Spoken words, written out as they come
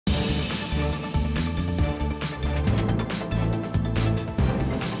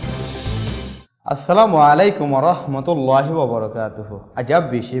আসসালামু আলাইকুম রহমতুল্লাহি ওয়া বারাকাতুহু। আজাব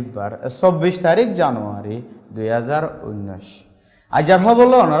বিশিববার 24 তারিখ জানুয়ারি 2019 আজার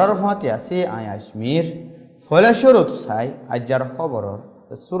হবল অনারার ফাতি আছে আই আজমির ফয়লাশুরুত সাই আজার খবরর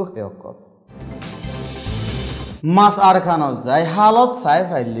সুরখে অকল মাস আরখানত যাই হালত চাই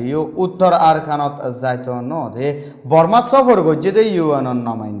ফাইলিও উত্তর আরখানত যাইতো নদে বর্মাত সফর গজ্জেদে ইউএনর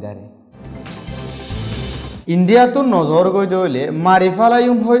নমাইন্দারে ইন্ডিয়া তো নজর গই দইলে মারি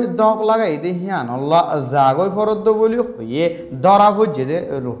ফালাইম হই দক লাগাই দে হিয়ান আল্লাহ জাগই ফরদ্দ বলি হইয়ে দরা হজ্জে দে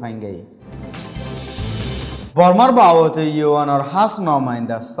রোহিঙ্গাই বর্মার বাবতে ইউএনর হাস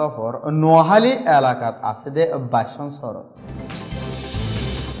নমাইন্দা সফর নোয়াহালি এলাকাত আছে দে বাইশন সরত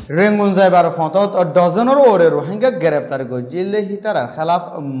রেঙ্গুন যাইবার ফতত ডজনের ওরে রোহিঙ্গা গ্রেফতার গজিল দে হিতারার খেলাফ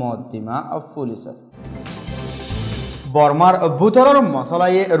মদ্দিমা পুলিশত বর্মার বুতরের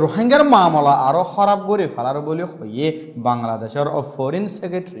মশলায় রোহিঙ্গার মামলা আরো খারাপ করে ফেলার বলে হইয়ে বাংলাদেশের ফরেন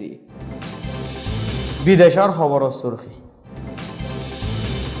সেক্রেটারি বিদেশের খবর সুরখি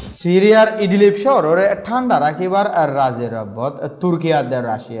সিরিয়ার ইদলিব শহরে ঠান্ডা রাখিবার রাজের রব্বত তুর্কিয়ার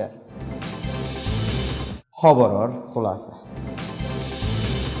রাশিয়ার খবরের খোলাসা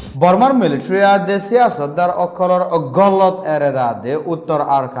বর্মার মিলিটারি আদে সিয়াসতদার অকলর গলত এরেদা দে উত্তর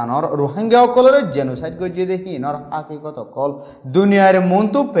আরকানর রোহিঙ্গা অকলর জেনোসাইড গজিয়ে দে হিনর হাকিকত অকল দুনিয়ার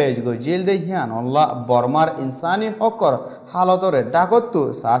মন্তু পেজ গজিল দে হিয়ান আল্লাহ বর্মার ইনসানি হকর হালতরে ডাকতু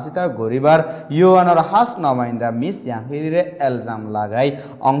সাহসিতা গরিবার ইউএনর হাস নমাইন্দা মিস ইয়াংহিরে এলজাম লাগাই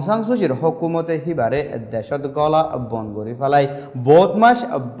অং সান সুচির হুকুমতে হিবারে দেশত গলা বন গরি ফেলাই বহুত মাস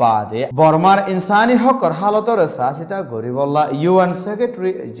বাদে বর্মার ইনসানি হকর হালতরে সাহসিতা গরিবল্লা ইউএন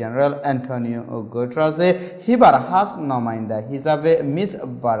সেক্রেটারি জেনারেল অ্যান্টনিও গুটেরেসে হিবার হাস নমাইন্দা হিসাবে মিস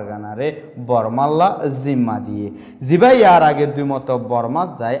বারগানারে বর্মাল্লা জিম্মা দিয়ে জিবা ইয়ার আগে দুই মত বর্মা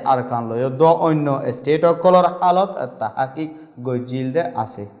যায় আরকান লয় দ অন্য স্টেট অকলর হালত তাহাকিক গজিলদে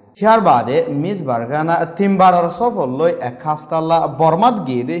আছে হিয়ার বাদে মিস বারগানা তিনবারর সফল লই এক হাফতাল্লা বর্মাত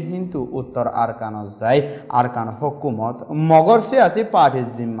গিয়ে কিন্তু উত্তর আরকান যায় আরকান হুকুমত মগর সিয়াসি পার্টির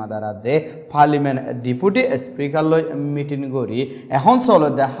জিম্মাদারা দে পার্লিমেন্ট ডেপুটি স্পিকার লই মিটিং করি এখন চলো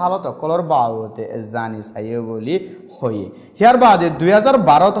দে হালত অকলর বাবতে জানি চাইয়ে বলি হয়ে হিয়ার বাদে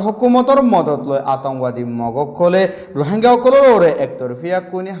 2012 হুকুমতর মদত লই আতঙ্কবাদী মগক কলে রোহিঙ্গা অকলর ওরে একতরফিয়া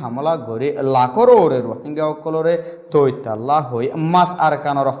কুনি হামলা গড়ি লাখর ওরে রোহিঙ্গা অকলরে তৈতাল্লা হই মাস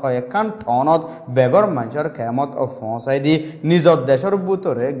আরকানর কান ঠনত বেগর মানুষের খেমত ফসাই দি নিজর দেশের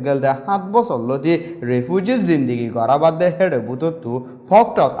বুতরে গেলদে 7 বছর লদি রেফিউজি জিন্দিগি করা বাদে হেডে বুতু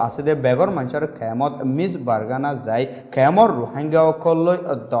ফকটত আছে দে বেগর মানুষের খেমত মিস বারগানা যাই খেমর রোহিঙ্গা অকলই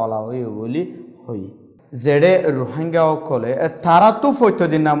দলা হই বলি হই যেড়ে রোহিঙ্গা অকলে তারা তো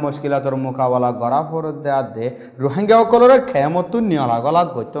ফৈত্যদিন না মুশকিলাতর মোকাবেলা করা ফরত দেয়া দে রোহিঙ্গা অকলরে খেমতো নিয়লা গলা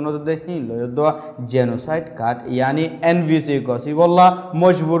গত্য দে হিন লয় দোয়া জেনোসাইড কাট ইয়ানি এনভিসি গসিবল্লা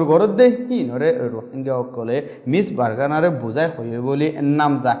মজবুর গরত দে হিনরে রোহিঙ্গা অকলে মিস বারগানারে বুঝাই হয়ে বলি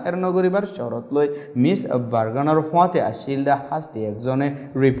নাম জাহের নগরিবার শরত লই মিস বারগানার ফাঁতে আসিল দা হাসতে একজনে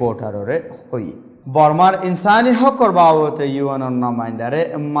রিপোর্টাররে হই বর্মার ইনসানি হকর বাবতে ইউএনর নমাইন্দারে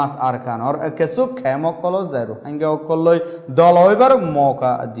মাস আরকানর কিছু খেমকল যে রোহিঙ্গা অকলই দল হইবার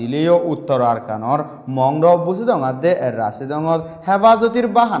মৌকা দিলেও উত্তর আরকানর মংর বুসিদঙাত দে রাশিদঙত হেফাজতির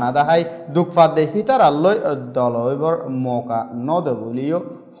বাহানা দাহাই দুঃখফাত দে হিতার আল্লই দল হইবার মৌকা নদে বলিও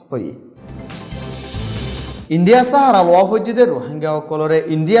হই ইন্ডিয়া সাহারা ওয়াফজিদে রোহিঙ্গা অকলরে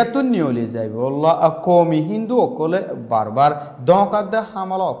ইন্ডিয়া তো নিয়লি যাইব কমি হিন্দু অকলে বারবার দকাত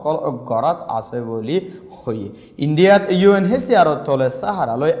হামলা অকল গরাত আছে বলি হই ইন্ডিয়াত ইউএনএইচসিআর তলে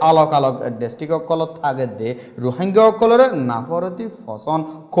সাহারা লই আলোক আলোক ডিস্ট্রিক্ট অকল থাকে দে রোহিঙ্গা অকলরে নাফরতি ফসন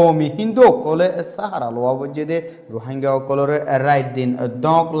কমি হিন্দু অকলে সাহারা ওয়াফজিদে রোহিঙ্গা অকলরে রাত দিন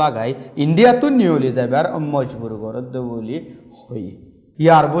দক লাগাই ইন্ডিয়া তো নিয়লি যাইবার মজবুর করত বলি হই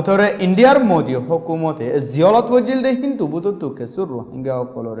ইয়ার বুতরে ইন্ডিয়ার মোদী হুকুমতে জিয়লত ফজিল দে হিন্দু বুতু কিছু রোহিঙ্গা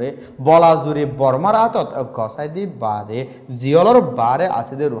অকলরে বলাজুরি বর্মার আতত গসাই দি বাদে জিয়লর বারে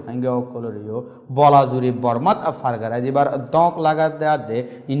আছে দে রোহিঙ্গা অকলরেও বলাজুরি বর্মাত ফারগারাই দিবার দক লাগা দেয়া দে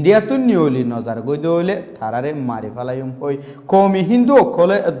ইন্ডিয়া তো নিয়লি নজার গই দইলে থারারে মারি ফেলাইম হই কমি হিন্দু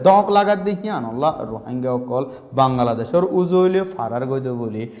অকলে দক লাগা দি হিয়ানল্লাহ রোহিঙ্গা অকল বাংলাদেশের উজইলে ফারার গই দে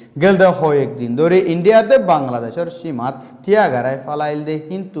বলি গেল দে হয় একদিন ধরে ইন্ডিয়াতে বাংলাদেশের সীমাত তিয়াগারাই ফেলাইল দে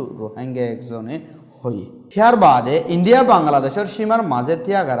কিন্তু রোহিঙ্গা একজনে হই ইয়ার বাদে ইন্ডিয়া বাংলাদেশের সীমার মাঝে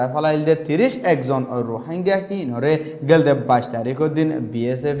তিয়াগারা ফেলাইলদে 30 একজন রোহিঙ্গা হিনরে গেলদে 22 তারিখের দিন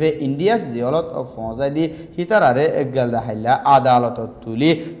বিএসএফ এ ইন্ডিয়া জিয়লত পৌঁছাই দি হিতারারে গেলদে হাইলা আদালত তুলি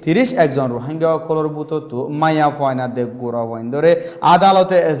 30 একজন রোহিঙ্গা কলর বুততু মায়া ফয়না দে গোরা ধরে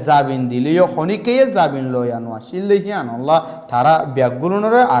আদালতে জামিন দিলিও খনিকে জামিন লইয়ানো আসিল হিয়ানল্লাহ তারা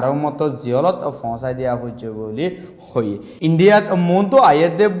ব্যাগগুলোরে আরো মতো জিয়লত পৌঁছাই দিয়া হইছে বলি হই ইন্ডিয়াত মন্তু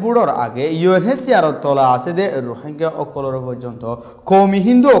আয়ের দেব বুড়োর আগে ইউএনএসসিআর তলা আছে দে রোহিঙ্গা অকলর পর্যন্ত কৌমি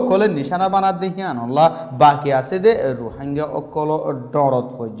হিন্দু অকলের নিশানা বানাত দেহিয়ানল্লাহ বাকি আছে দে রোহিঙ্গা অকল ডরত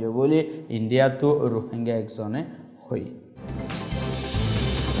হইছে বলি ইন্ডিয়া তো রোহিঙ্গা একজনে হই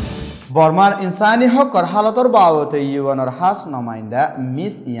বর্মার ইনসানি হকর হালতর বাবতে ইউএনর হাস নমাইন্দা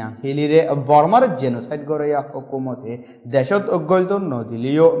মিস ইয়াং হিলিরে বর্মার জেনোসাইড গড়িয়া হুকুমতে দেশত অগলত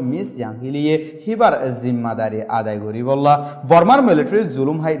নদিলিও মিস ইয়াং হিলিয়ে হিবার জিম্মাদারি আদায় করি বললা বর্মার মিলিটারি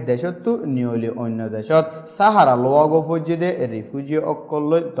জুলুম হাই দেশত তো নিয়লি অন্য দেশত সাহারা লোয়াগো ফজিদে রিফিউজি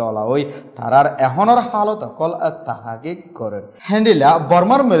অকল দলাওই তারার এখনর হালত অকল তাহাকিক করে হ্যান্ডিলা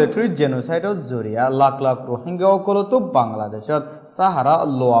বর্মার মিলিটারি জেনোসাইডর জরিয়া লাখ লাখ রোহিঙ্গা অকল তো বাংলাদেশত সাহারা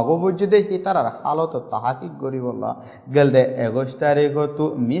লোয়াগো যদি হিতারার হালত তাহাকিক করি বললা গেলদে 21 তারিখ তো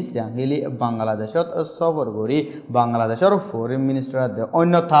মিস ইয়াংহিলি বাংলাদেশত সফর করি বাংলাদেশের ফরেন মিনিস্টার দে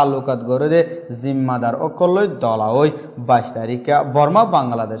অন্য তালুকাত গড়ে দে জিম্মাদার অকল দলা হই 22 তারিখে বর্মা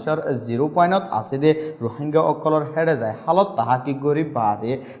বাংলাদেশের 0 পয়েন্টত আছে দে রোহিঙ্গা অকলর হেডে যায় হালত তাহাকিক করি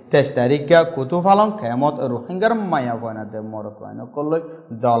বাদে 23 তারিখে কুতুফালং খেমত রোহিঙ্গার মায়া পয়না দে মরত পয়না অকল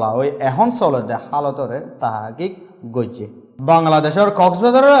দলা হই এখন চলে দে হালতরে তাহাকিক গজ্জে বাংলাদেশের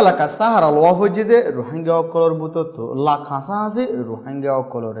কক্সবাজারের এলাকা সাহারা লোয়া ফজিদে রোহিঙ্গা অকলর বুতত লাখ হাসাহাসি রোহিঙ্গা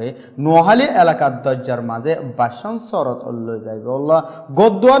অকলরে নোয়াহালি এলাকার দরজার মাঝে বাসন সরত লই যাইবে আল্লাহ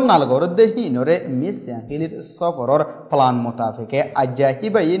গদ্দুয়ার নালগর দেহিনরে মিস ইয়াংহিলির সফরর প্লান মোতাফিকে আজ্জা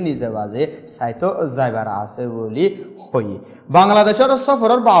হিবাই নিজে বাজে সাইতো যাইবার আছে বলি হই বাংলাদেশের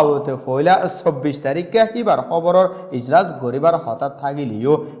সফরর বাবতে ফইলা 24 তারিখে হিবার খবরর ইজলাস গরিবার হঠাৎ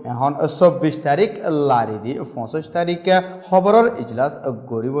থাকিলিও এখন 24 তারিখ লারি দি 25 তারিখে খবরের ইজলাস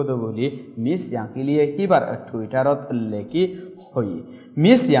গরিবদ বলি মিস ইয়াংহিলিয়ে হিবার টুইটারত লেখি হই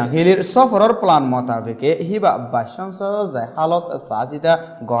মিস ইয়াংহিলির সফরের প্লান মোতাবেকে হিবা বাসন সর যায় হালত সাজিদা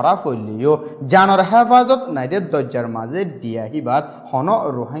গড়া ফলিও জানর হেফাজত নাইদে দরজার মাঝে দিয়া হিবাত হন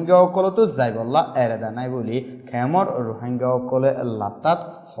রোহিঙ্গা অকলতো যাইবল্লা এরেদা নাই বলি খেমর রোহিঙ্গা অকলে লাতাত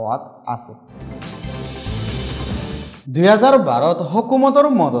হওয়াত আছে 2012 হুকুমতর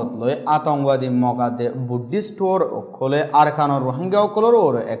মদত লই আতঙ্কবাদী মগাদে বুদ্ধিস্ট ওর অকলে আরকানর রোহিঙ্গা অকলর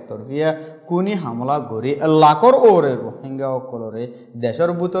ওর একতরফিয়া কুনি হামলা গড়ি লাখর ওরে রোহিঙ্গা অকলরে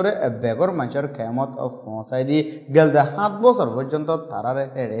দেশের ভিতরে বেগর মানুষের খেমত পৌঁছাই দি গেলদে 7 বছর পর্যন্ত তারারে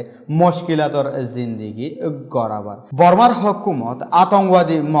হেরে মুশকিলাতর জিন্দিগি গড়াবার বর্মার হুকুমত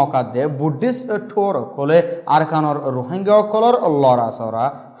আতঙ্কবাদী মগাদে বুদ্ধিস্ট ঠোর অকলে আরকানর রোহিঙ্গা অকলর লড়াচড়া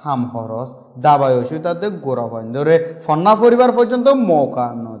হাম হরস দাবাই ওষুধে গোড়া ধরে ফন্না পরিবার পর্যন্ত মৌকা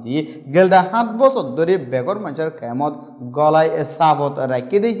নদী গেলদা 7 বছর ধরে বেগর মানুষের খেমত গলায় সাবত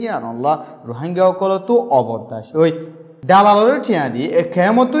রাখি দেখি আনল্লা রোহিঙ্গা অকল তো অবদাস ওই ডালালের ঠিয়া দি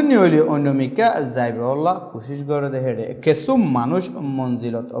খেমত নিয়লি অন্যমিকা যাইবে আল্লাহ কোশিশ করে দেহেরে কিছু মানুষ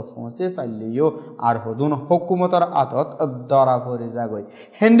মঞ্জিলত পৌঁছে ফাইলিও আর হদুন হুকুমতর আতত দরা পড়ে যাগই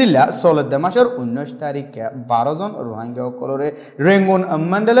হেন্ডিলা চলতে মাসের 19 তারিখে 12 জন রোহিঙ্গা অকলরে রেঙ্গুন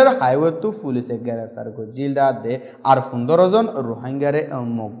মন্ডলের হাইওয়ে টু পুলিশে গ্রেফতার করছিল দে আর 15 জন রোহিঙ্গারে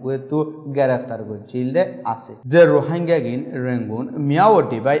মগুয়ে টু গ্রেফতার করছিল দে আছে যে রোহিঙ্গা গিন রেঙ্গুন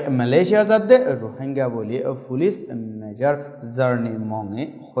মিয়াওটি বাই মালয়েশিয়া যাতে রোহিঙ্গা বলি পুলিশ মেজর জার্নি মঙ্গে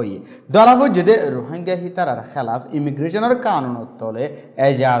হই দলাফ যদি রোহিঙ্গা হিতারার খেলাফ ইমিগ্রেশনের কানুনত তলে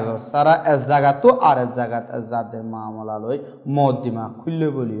এজাজত সারা এক জায়গা তো আর এক জায়গাত যাদের মামলা লই মদ্দিমা খুললে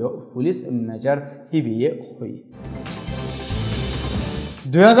বলিও পুলিশ মেজর হিবিয়ে হই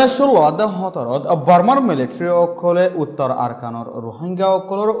 2016 বর্মার মিলিটারি অকলে উত্তর আরকানর রোহিঙ্গা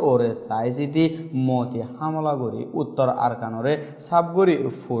অকলর ওরে সাইজিতি মতি হামলা করি উত্তর আরকানরে সাবগরি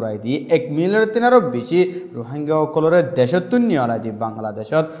ফুরাই দি 1 মিলিয়নেরও বেশি রোহিঙ্গা অকলরে দেশত নিয়লা দি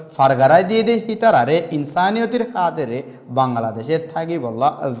বাংলাদেশত ফারগারাই দিয়ে দি হিতারারে ইনসানিয়তির খাতিরে বাংলাদেশে থাকি বললা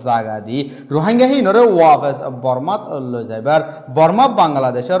জাগা দি রোহিঙ্গা হিনরে ওয়াফেস বর্মাত লই যাইবার বর্মা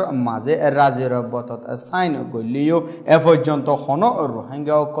বাংলাদেশের মাঝে রাজির বতত সাইন গলিও এ পর্যন্ত হন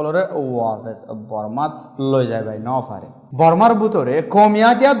রোহিঙ্গা অকলরে ওয়াফেস বর্মাত লই যাইবাই ন পারে বর্মার ভিতরে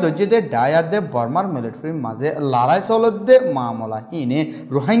কমিয়াতিয়া দজ্জিতে ডায়াদে বর্মার মিলিটারির মাঝে লড়াই চলতে মামলা হিনে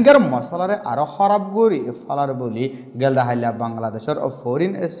রোহিঙ্গার মশলারে আরো খারাপ করি ফলার বলি গেলদা হাইলা বাংলাদেশের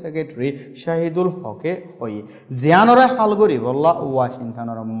ফরেন সেক্রেটারি শাহিদুল হকে হই জিয়ানরে হাল করি বললা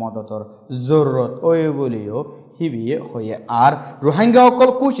ওয়াশিংটনের মদতর জরুরত ওই বলিও হিবিয়ে হয়ে আর রোহিঙ্গা অকল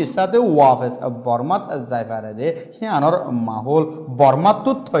কুচিসাতে ওয়াফেস বর্মাত যাইপারে দে হিয়ানর মাহল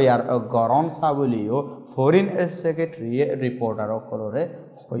বর্মাতুত থয়ার গরম সাবলিও ফরেন সেক্রেটারি রিপোর্টার অকলরে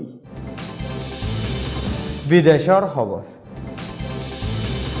হই বিদেশর খবর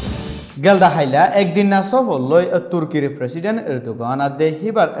গেলদা হাইলা একদিন না সফল লই তুর্কির প্রেসিডেন্ট এরদোগান আদে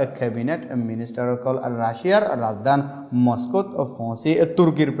হিবার ক্যাবিনেট মিনিস্টার কল রাশিয়ার রাজধান মস্কোত ফসি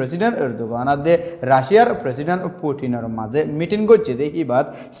তুর্কির প্রেসিডেন্ট এরদোগান আদে রাশিয়ার প্রেসিডেন্ট পুতিনের মাঝে মিটিং করছে দে হিবাদ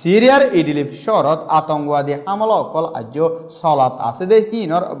সিরিয়ার ইডলিব শহরত আতঙ্কবাদী হামলা অকল আজ চলাত আছে দে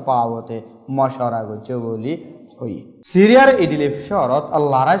হিনর বাবতে মশরা করছে বলি সিরিয়ার ইডলিব শহরত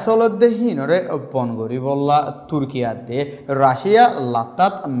লড়াই চলত দে হিনরে বনগরি বল্লা তুর্কিয়াতে রাশিয়া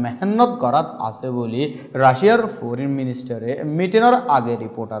লাতাত মেহনত করাত আছে বলি রাশিয়ার ফরেন মিনিস্টারে মিটিংর আগে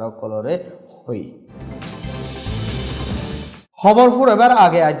রিপোর্টার কলরে হই খবর ফুরবার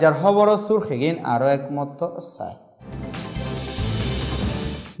আগে আজার খবর সুরখেগিন আরো একমত চাই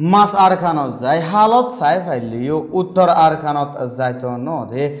মাস আরখানত যায় হালত চাই ফাইলিও উত্তর আরখানত যাইতো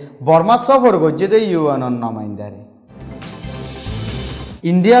নদে বর্মাত সফর গজ্জে দে ইউএনর নমাইন্দারে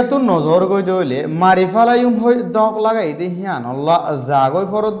ইন্ডিয়া তো নজর গই দইলে মারি ফালাইম হই দক লাগাই দে হিয়ানল্লা জাগই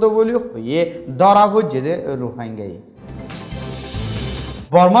ফরদ্দ বলি হইয়ে ধরা হজ্জে দে রোহিঙ্গাই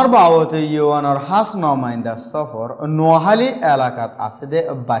বর্মার বাবতে ইউএনর হাস নমাইন্দা সফর নোয়াহালি এলাকাত আছে দে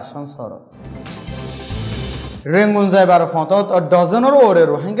বাইশন সরত রেঙ্গুন যাইবার ফতত ডজনের ওরে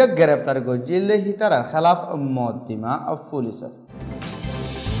রোহিঙ্গা গ্রেফতার গজিল হিতার খেলাফ মদ্দিমা পুলিশের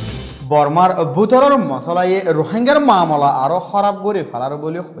বর্মার বুতরের মশলায় রোহিঙ্গার মামলা আরো খারাপ করে ফেলার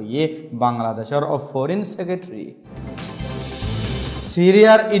বলে হইয়ে বাংলাদেশের ফরেন সেক্রেটারি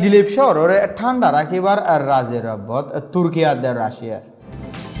সিরিয়ার ইডলিব শহরে ঠান্ডা রাখিবার রাজে রব্বত তুর্কিয়াদের রাশিয়ার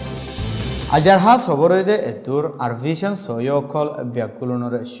আজার হাস খবর দে এতুর আরভিশন সৈয়কল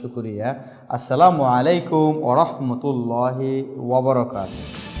ব্যাকুলনের শুক্রিয়া আসসালামু আলাইকুম ওয়া রাহমাতুল্লাহি ওয়া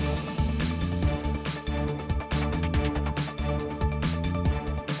বারাকাতুহু।